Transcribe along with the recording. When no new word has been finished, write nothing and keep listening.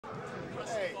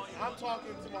I'm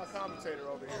talking to my commentator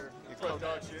over here.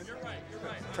 Production. You're right.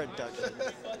 Production.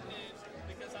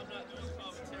 Because I'm not doing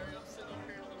commentary, I'm sitting over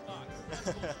here in the box.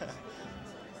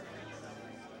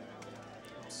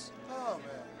 Oh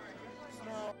man.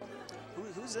 No.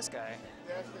 Who's this guy?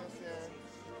 Dashdance.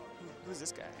 Who's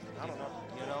this guy? I don't know.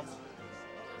 You know?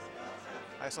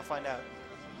 I guess we'll find out.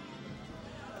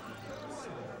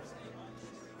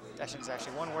 Dashdance is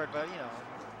actually one word, but you know.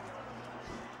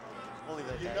 We'll leave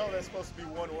it at that. You know that's supposed to be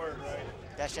one word, right?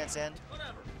 Dashdance and?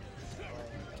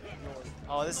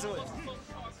 Oh, this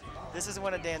is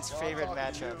one of Dan's favorite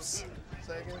matchups.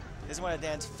 This is one of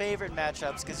Dan's favorite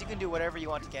matchups because you can do whatever you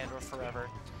want to Gandalf forever.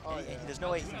 Oh, yeah. There's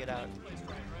no way he can get out.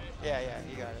 Yeah,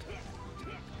 you got it.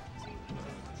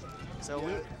 So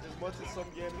yeah, as much as some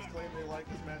gamers claim they like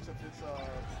this matchup, it's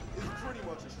pretty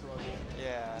much a struggle.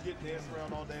 Yeah. You get danced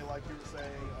around all day, like you were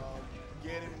saying.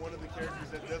 Ganon, one of the characters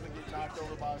that doesn't get knocked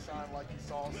over by a shine like you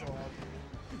saw. So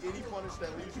any punish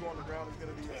that leaves you on the ground is going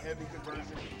to be a heavy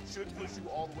conversion. Should push you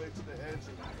all the way to the edge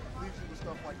and leaves you with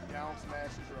stuff like down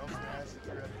smashes or up smashes if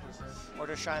you're at 100%. Or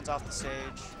just shines off the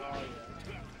stage. Oh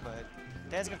yeah. But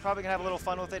Dan's probably gonna have a little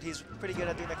fun with it. He's pretty good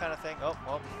at doing that kind of thing. Oh,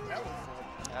 well. That was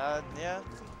fun. Yeah.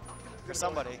 For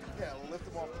somebody. Yeah, we'll lift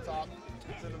him off the top,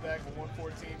 send him back with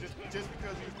 114, just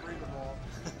because he was breathing wrong.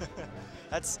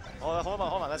 That's, hold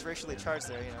on, that's racially charged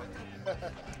there, you know.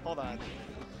 Hold on.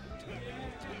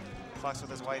 Fox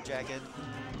with his white jacket.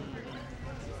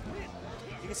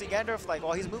 You can see Gandalf, like,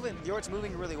 while he's moving, Yort's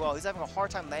moving really well. He's having a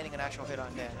hard time landing an actual hit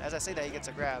on Dan. As I say that, he gets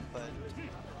a grab, but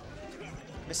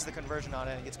misses the conversion on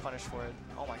it and gets punished for it.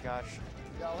 Oh my gosh.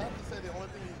 Yeah, I'll have to say the only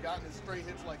thing he's gotten is straight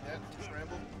hits like that from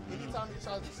Scramble. Anytime he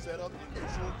tries to set up in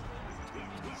neutral,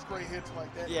 straight hits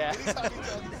like that. Yeah. Anytime he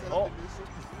tries to set up in neutral,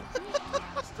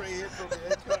 straight hits from the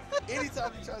edge cut.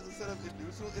 Anytime he tries to set up in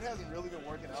neutral, it hasn't really been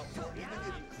working out for him. He's been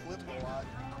getting clipped a lot.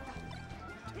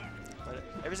 But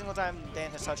every single time Dan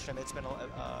has touched him, it's been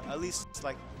at least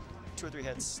like 2 or 3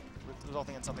 hits,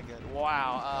 resulting in something good.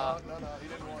 Wow. No, he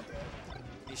didn't want that.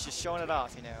 He's just showing it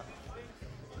off, you know.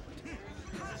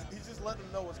 He's just letting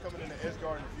them know what's coming in the edge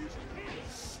guard in the future.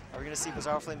 Are we going to see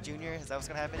Bizarre Flame Jr.? Is that what's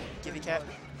going to happen? Gibby Cat,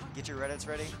 get your Reddits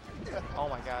ready. Oh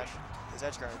my gosh, his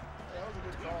edge guard. Yeah, that was a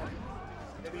good call.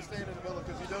 And he's staying in the middle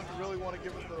because he doesn't really want to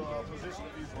give us the position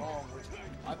if he's wrong, which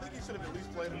I think he should have at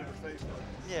least played him in the face. But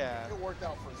yeah. It worked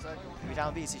out for a second. If he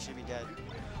down beats, he should be dead.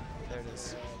 There it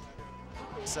is.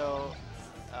 So,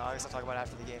 I guess I'll talk about it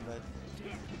after the game, but...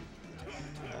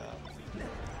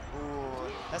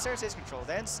 ooh, that's air stage control.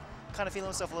 Dan's kind of feeling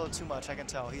himself a little too much, I can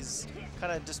tell. He's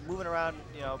kind of just moving around,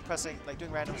 you know, pressing, like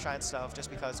doing random shine stuff just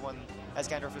because as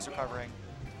Gandalf is recovering.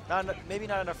 Maybe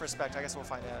not enough respect, I guess we'll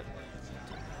find out.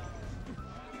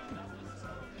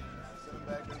 Send him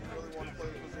back, doesn't really want to play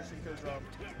the position because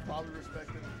probably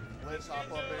respecting ledge hop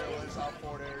up air, ledge hop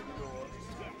forward air, you go up.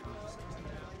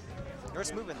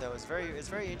 Yort's movement though is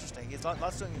very interesting. He's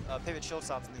lots doing pivot shield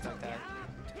stops and things like that.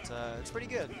 It's pretty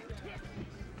good.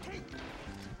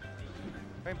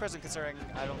 Very impressive considering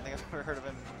I don't think I've ever heard of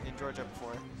him in Georgia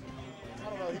before. I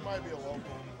don't know, he might be a local.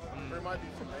 Or he might be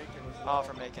from Macon as well. Oh,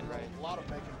 from Macon, right. A lot of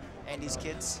Macon people. Andy's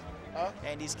kids? Huh?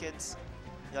 Andy's kids?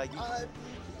 Like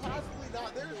possibly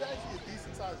not. There's actually a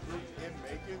decent sized group in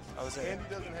Macon. Oh, is there? Andy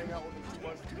doesn't hang out with them too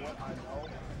much from what I know.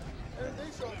 And they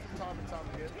show up from time to time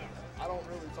again. I don't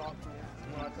really talk to them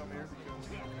when I come here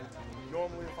because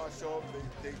normally if I show up,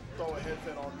 they throw a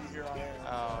headset on me, here I am.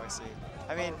 Oh, I see.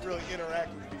 I mean, don't really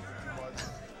interact with people too much.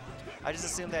 I just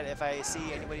assume that if I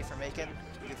see anybody from Macon,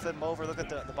 you flip them over, look at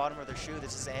the bottom of their shoe,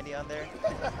 there's just Andy on there.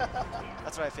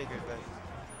 That's what I figured, but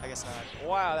I guess not.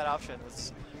 Wow, that option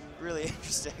was really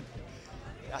interesting.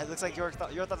 It looks like Yort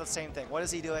thought the same thing. What is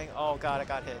he doing? Oh god, I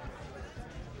got hit.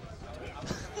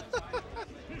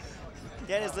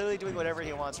 Dan is literally doing whatever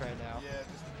he wants right now. Yeah,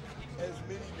 just as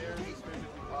many nairs as physically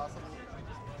possible.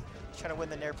 He's trying to win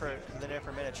the nair per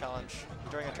minute challenge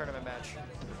during a tournament match.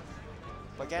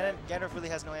 But Gandalf really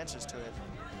has no answers to it.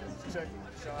 Check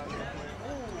the shot.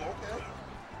 Ooh, okay.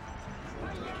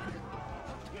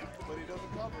 But he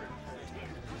doesn't cover it.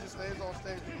 He just stays on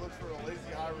stage and looks for a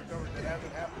lazy high recovery that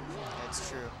hasn't happened yet. It's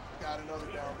true. We got another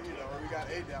down B though, or we got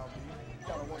a down B.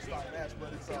 Got a one-stock match,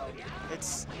 but it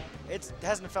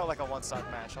hasn't felt like a one-stock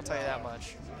match. I'll tell you that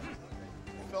much.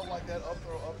 It felt like that up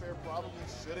throw up air probably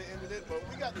should have ended it, but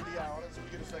we got the DI on it, so we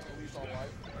get a second leash on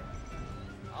life.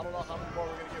 I don't know how many more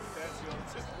we're gonna get with that. So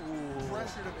just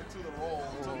pressured him into the roll,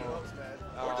 until the up smash.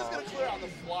 We're just gonna clear out the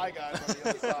fly guys on the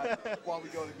other side while we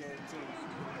go to game 2.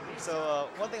 So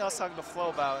one thing I was talking to Flo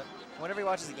about, whenever he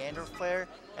watches a Gandalf player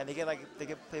and they get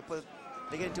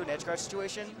into an edge guard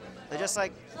situation, they just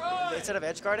like instead of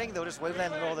edge guarding, they'll just wave them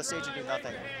in the middle of the stage and do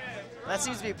nothing. That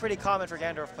seems to be pretty common for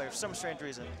Ganondorf players for some strange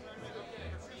reason.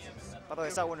 By the way,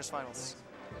 it's not winners finals.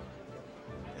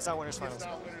 It's not winners finals. It's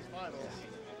not winners finals.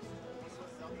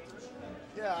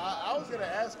 Yeah, I was going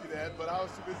to ask you that, but I was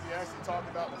too busy actually talking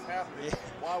about what's happening. Yeah.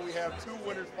 While we have 2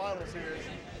 winners finals here.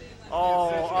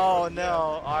 Oh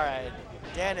no. All right.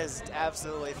 Dan is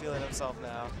absolutely feeling himself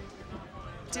now.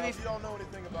 Now, if you don't know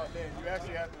anything about Dan, you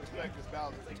actually have to respect this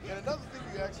Bowser. And another thing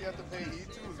you actually have to pay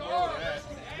heed to is where we're at.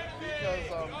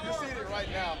 Because you're seeing it right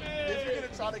now. If you're going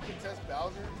to try to contest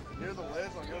Bowser near the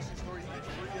ledge on Yoshi's story, you get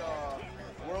free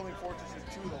whirling fortresses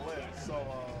to the ledge. So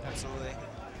Absolutely.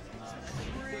 it's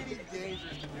pretty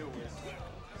dangerous to deal with.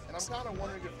 And I'm kind of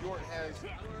wondering if Yort has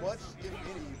much, if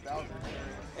any, Bowser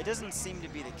experience. It doesn't seem to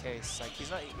be the case. Like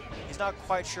he's not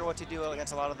quite sure what to do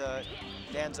against a lot of the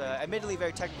Dan's admittedly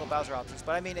very technical Bowser options.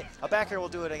 But I mean, a backer will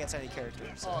do it against any character.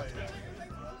 So. Oh yeah.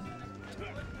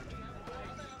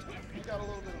 He got a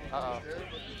little bit of a there,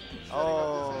 but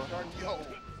Oh. Yo.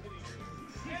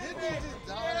 Didn't he just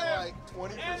die at like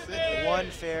 20%? One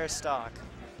fair stock.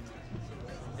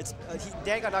 It's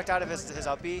Dan got knocked out of his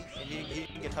up B, and he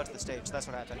didn't get touched to the stage. So that's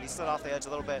what happened. He slid off the edge a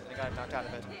little bit and got knocked out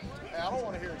of it. Hey, I don't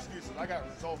want to hear excuses. I got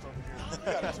results over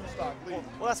here. You got a 2-stock lead.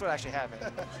 Well, that's what actually happened. I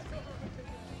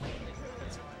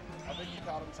think he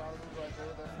caught him trying to move right there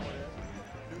with that forehand.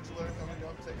 Neutral air coming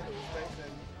up, taking up the space,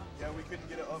 and yeah, we couldn't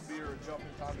get an up B or a jump in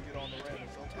time to get on the random.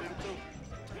 So 3-2.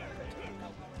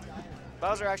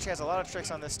 Bowser actually has a lot of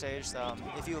tricks on this stage.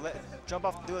 If you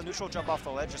do a neutral jump off the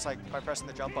ledge, just like by pressing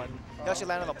the jump button, you actually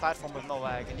land on the platform with no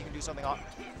lag, and you can do something off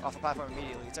the platform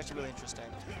immediately. It's actually really interesting.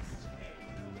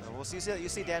 So we'll see. You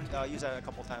see Dan use that a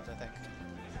couple times, I think.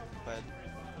 But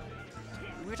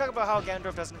we talk about how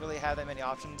Ganondorf doesn't really have that many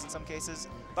options in some cases.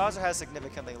 Bowser has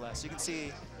significantly less. You can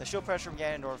see the shield pressure from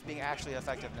Ganondorf being actually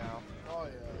effective now. Oh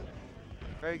yeah.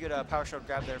 Very good power shield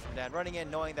grab there from Dan, running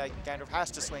in knowing that Ganondorf has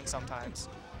to swing sometimes.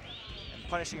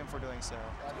 Punishing him for doing so.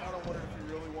 I kind of wonder if he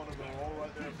really wanted to roll right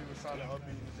there, if he was trying to up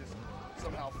B and just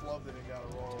somehow flubbed it and got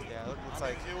a roll. Yeah, it looks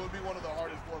like it would be one of the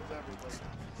hardest flubs ever, but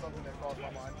something that crossed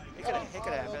my mind. It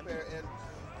could happen. And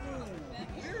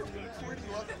we're pretty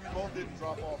lucky we both didn't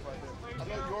drop off right there. I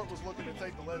know Yort was looking to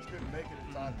take the ledge, couldn't make it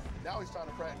in time. Now he's trying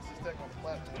to practice his tech on the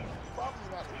platform. Probably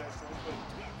not the best choice, but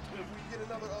if we get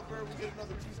another up air, we get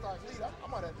another 2-stock lead, I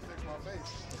might have to fix my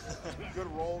face. Good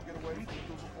roll, get away from the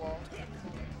Google claw.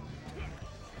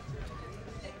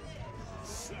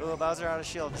 Ooh, Bowser out of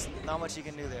shield. There's not much you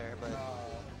can do there, but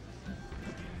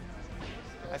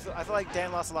I feel like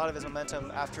Dan lost a lot of his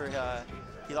momentum after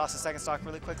he lost his second stock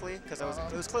really quickly because it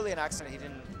was clearly an accident. He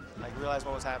didn't realize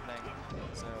what was happening.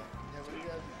 So yeah, but he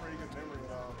has a pretty good memory.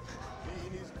 He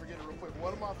needs to forget it real quick.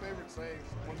 One of my favorite sayings,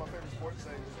 one of my favorite sports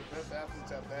sayings, is the best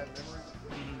athletes have bad memories,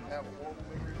 have a horrible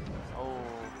memory. oh.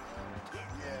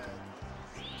 Yeah,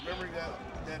 remembering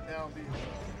that down beat.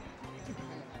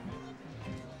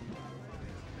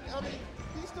 I mean,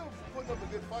 he's still putting up a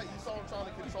good fight. You saw him trying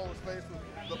to control his space with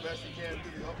the best he can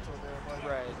through the up tilt there, but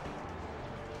Right.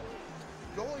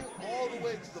 going all the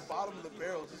way to the bottom of the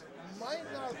barrel just might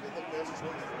not have been the best choice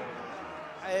for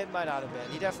him. It might not have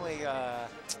been. He definitely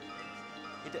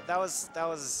that was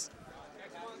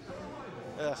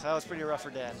pretty rough for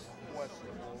Dan.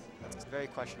 Questionable. That's very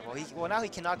questionable. Well, now he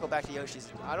cannot go back to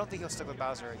Yoshi's. I don't think he'll stick with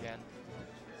Bowser again.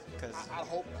 Because I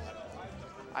hope not.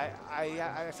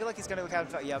 I feel like he's gonna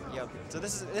have yep. So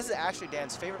this is actually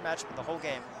Dan's favorite matchup of the whole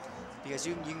game, because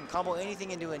you can combo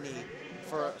anything into a knee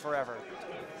forever.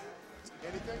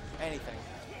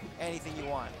 Anything you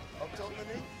want. Up tilt the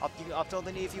knee? You can up tilt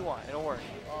the knee if you want. It'll work.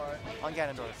 All right. On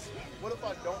Ganondorf. What if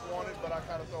I don't want it, but I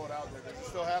kind of throw it out there? Does it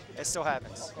still happen? It still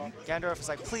happens. Okay. Ganondorf is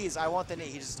like, please, I want the knee.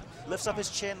 He just lifts up his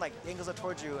chin, like angles it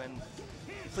towards you, and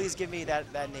please give me that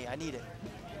knee. I need it.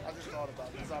 I just thought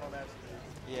about this. I don't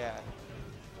actually. Yeah.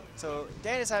 So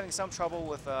Dan is having some trouble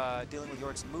with dealing with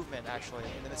Yort's movement, actually,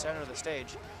 in the center of the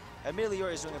stage. Admittedly,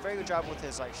 Yort is doing a very good job with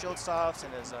his shield stops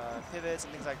and his pivots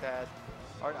and things like that.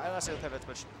 Or I don't say pivots,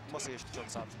 but mostly his shield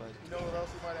stops. But you know what else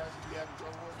we might actually be having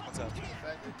trouble with? What's up? The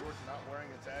fact that Yort's not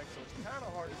wearing a tag, so it's kind of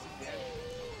hard to see damage.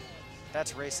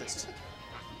 That's racist.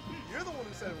 You're the one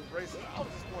who said it was racist. I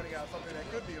was just pointing out something that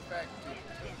could be a fact.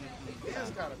 It is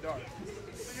kind of dark.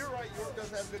 So you're right, Yort does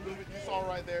have good movement. You saw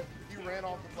right there, he ran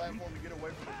off the platform to get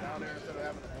away from the down air instead of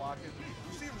having to block it.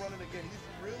 You see him running again. He's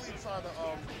really trying to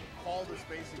call the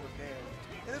spacing with Dan.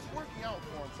 And it's working out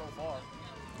for him so far.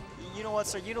 You know what,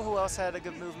 sir? You know who else had a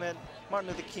good movement? Martin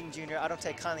Luther King Jr. I don't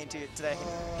take kindly to that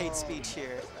hate speech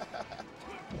here.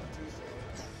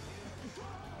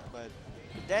 But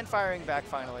Dan firing back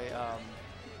finally.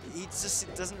 He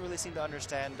just doesn't really seem to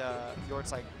understand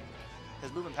Yort's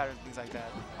his movement patterns and things like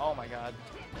that. Oh my God.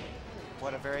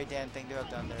 What a very Dan thing to have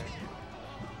done there.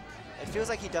 feels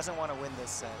like he doesn't want to win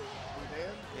this set.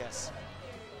 Dan? Yes.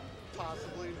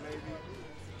 Possibly, maybe.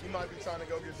 He might be trying to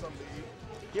go get something to eat.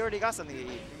 He already got something to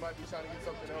eat. He might be trying to get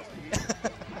something else to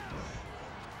eat.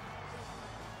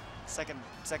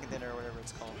 second dinner or whatever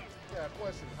it's called. Yeah,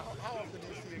 question. How often do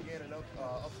you see again an up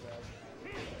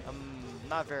smash?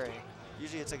 Not very.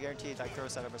 Usually it's a guaranteed like throw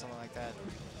setup or something like that.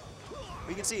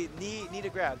 We can see knee to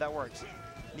grab. That works.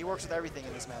 Knee works with everything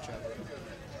in this matchup.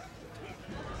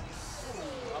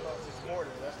 How about this border?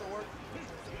 That still work?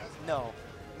 No.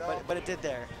 No? But it did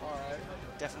there. All right.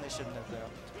 Definitely shouldn't have though.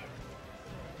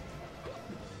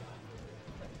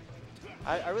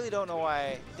 I really don't know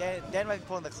why. Dan might be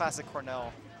pulling the classic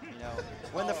Cornell. You know,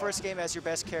 win the first game as your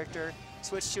best character,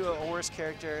 switch to a worse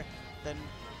character, then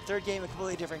third game a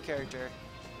completely different character,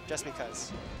 just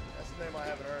because. That's a name I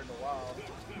haven't heard in a while.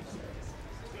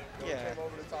 Yeah. Came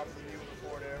over the top of the knee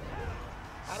before there.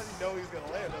 How did he know he was going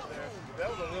to land up there?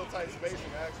 That was a real tight spacing,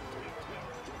 actually.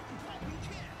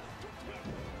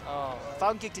 Oh,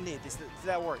 Falcon kick to knee.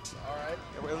 That worked. All right.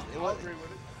 I'll agree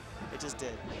with it. It just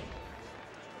did.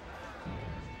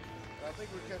 I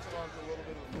think we're catching on to a little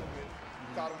bit of the movement.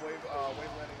 Caught him wave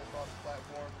landing across the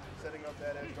platform, setting up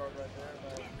that edge guard right there.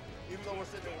 And, even though we're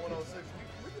sitting at 106,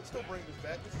 we can still bring this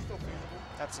back. This is still feasible.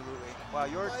 Absolutely. Wow,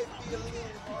 It might be a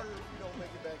little harder if you don't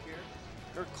make it back here.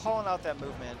 you're calling out that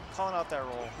movement, calling out that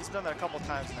roll. He's done that a couple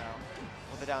times now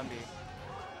with the down B.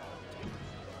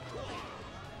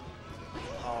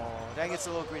 Oh, Dan gets a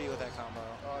little greedy with that combo.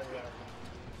 Oh, yeah.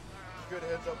 Good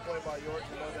heads-up play by Yort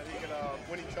to know that he can,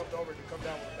 when he jumped over, to come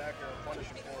down with the back air and punish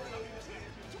him for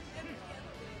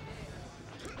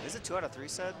it. Is it 2 out of 3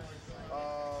 set?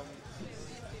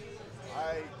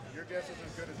 Your guess is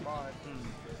as good as mine.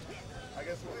 I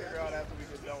guess we'll figure out after we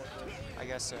get done with this. I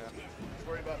guess so. Just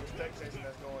worried about this tech chasing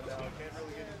that's going down. Can't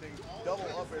really get anything double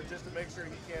up air just to make sure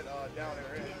he can't down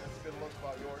air in. It's good looks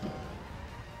by Yort.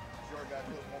 Yort got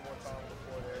clipped one more time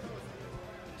before there.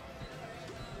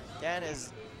 Dan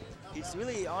he's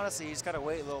really, honestly, he's got to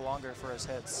wait a little longer for his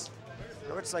hits.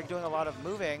 Yort's like doing a lot of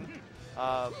moving,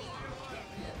 and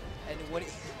when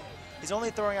he's only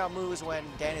throwing out moves when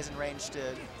Dan is in range to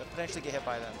potentially get hit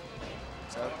by them.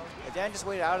 So if Dan just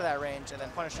waited out of that range and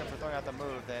then punished him for throwing out the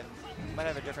move, then he might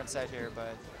have a different set here,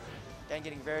 but Dan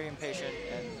getting very impatient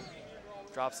and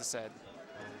drops the set.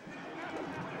 It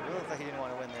really looked like he didn't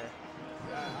want to win there.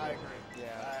 Yeah, I agree.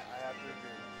 Yeah. I have to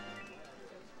agree.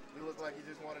 He looked like he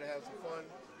just wanted to have some fun.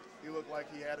 He looked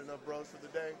like he had enough bros for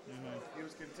the day. He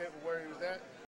was content with where he was at.